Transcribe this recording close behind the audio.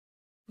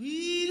Hi,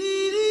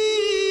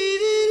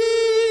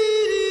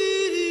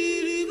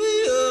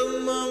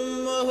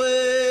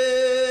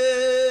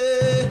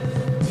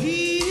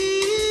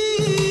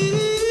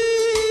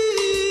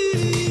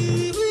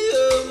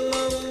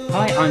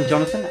 I'm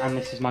Jonathan and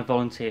this is my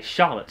volunteer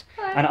Charlotte.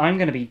 Hi. And I'm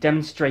going to be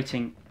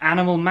demonstrating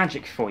animal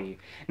magic for you.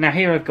 Now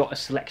here I've got a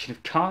selection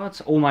of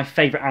cards, all my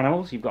favourite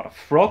animals. You've got a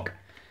frog,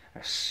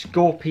 a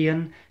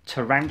scorpion,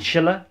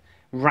 tarantula,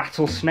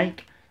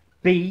 rattlesnake,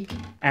 bee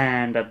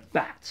and a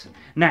bat.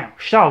 Now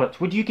Charlotte,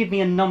 would you give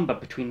me a number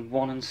between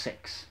 1 and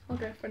 6? I'll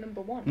go for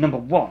number 1. Number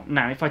 1.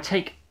 Now if I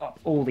take up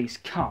all these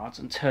cards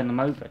and turn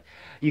them over,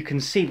 you can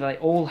see that they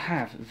all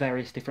have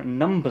various different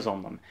numbers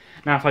on them.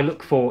 Now if I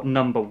look for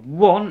number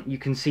 1, you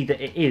can see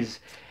that it is,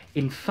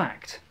 in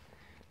fact,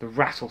 the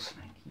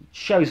rattlesnake. It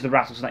shows the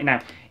rattlesnake. Now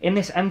in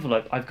this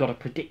envelope I've got a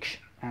prediction,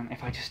 and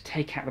if I just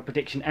take out the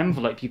prediction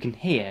envelope you can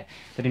hear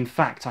that in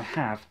fact I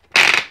have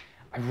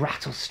a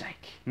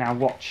rattlesnake. Now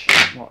watch.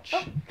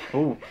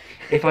 Oh,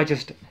 if I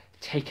just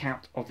take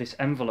out of this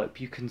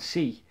envelope you can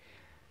see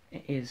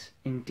it is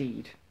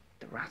indeed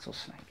the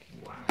rattlesnake.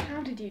 Wow.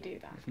 How did you do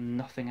that? There's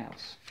nothing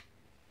else.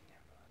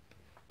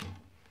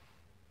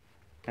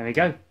 There we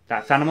go.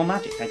 That's animal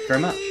magic. Thank you very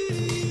much.